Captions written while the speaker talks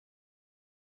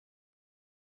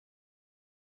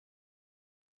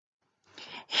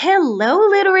Hello,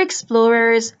 little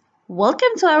explorers! Welcome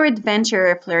to our adventure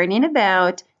of learning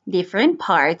about different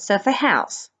parts of a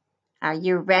house. Are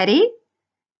you ready?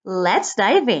 Let's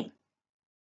dive in.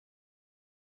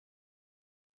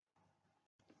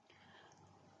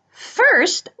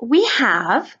 First, we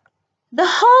have the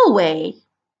hallway.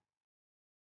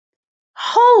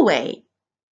 Hallway.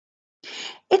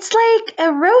 It's like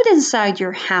a road inside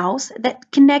your house that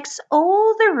connects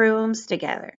all the rooms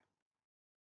together.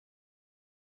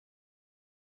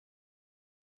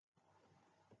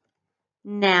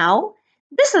 Now,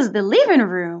 this is the living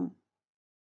room.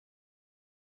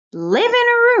 Living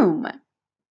room.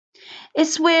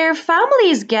 It's where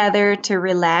families gather to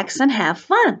relax and have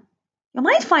fun. You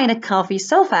might find a comfy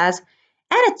sofas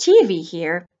and a TV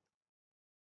here.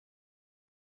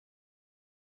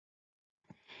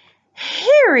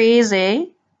 Here is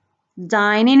a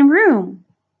dining room.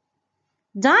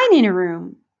 Dining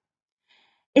room.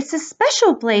 It's a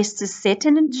special place to sit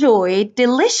and enjoy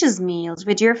delicious meals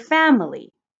with your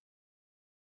family.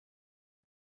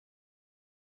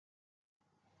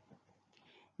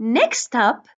 Next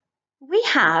up, we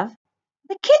have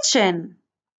the kitchen.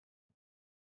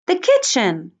 The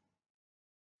kitchen.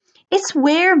 It's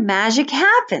where magic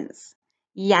happens.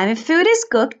 Yummy food is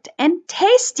cooked and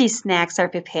tasty snacks are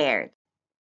prepared.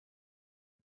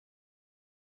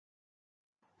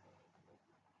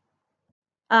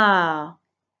 Ah,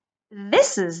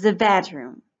 this is the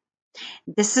bedroom.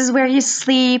 This is where you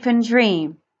sleep and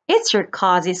dream. It's your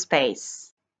cozy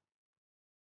space.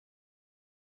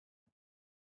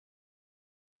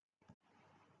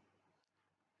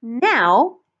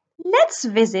 Now, let's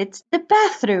visit the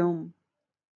bathroom.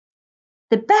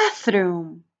 The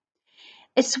bathroom.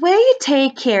 It's where you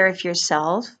take care of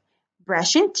yourself,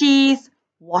 brushing teeth,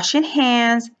 washing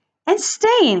hands, and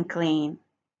staying clean.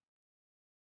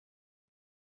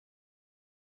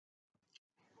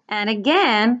 And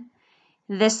again,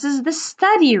 this is the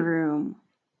study room.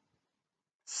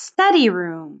 Study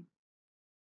room.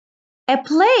 A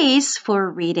place for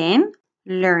reading,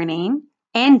 learning,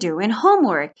 and doing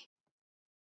homework.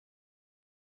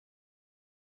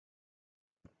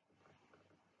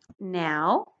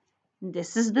 Now,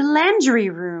 this is the laundry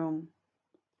room.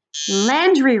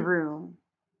 Laundry room.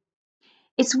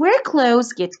 It's where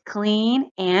clothes get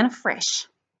clean and fresh.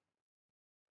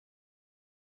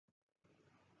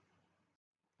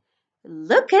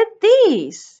 Look at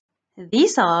these.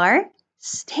 These are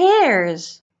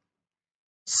stairs.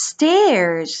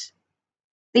 Stairs.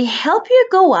 They help you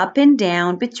go up and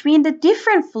down between the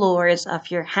different floors of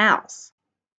your house.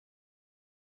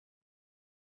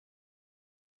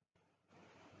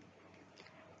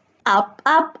 Up,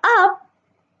 up, up.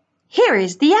 Here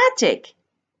is the attic.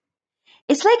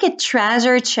 It's like a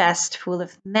treasure chest full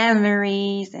of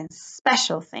memories and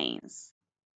special things.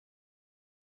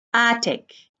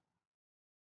 Attic.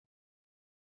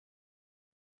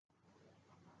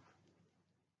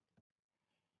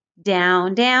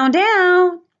 Down, down,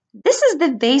 down. This is the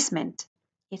basement.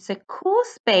 It's a cool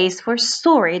space for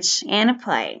storage and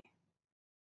play.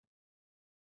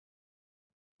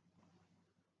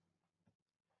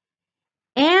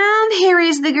 And here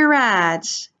is the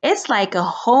garage. It's like a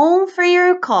home for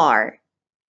your car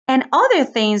and other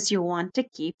things you want to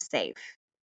keep safe.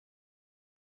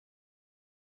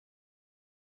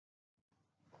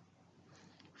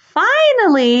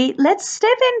 Finally, let's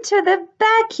step into the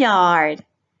backyard.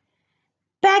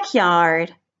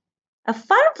 Backyard, a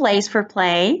fun place for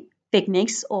play,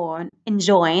 picnics, or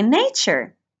enjoying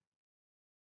nature.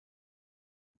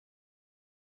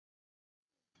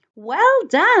 Well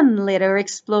done, little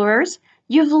explorers.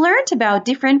 You've learned about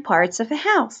different parts of a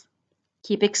house.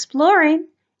 Keep exploring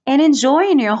and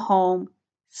enjoying your home,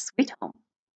 sweet home.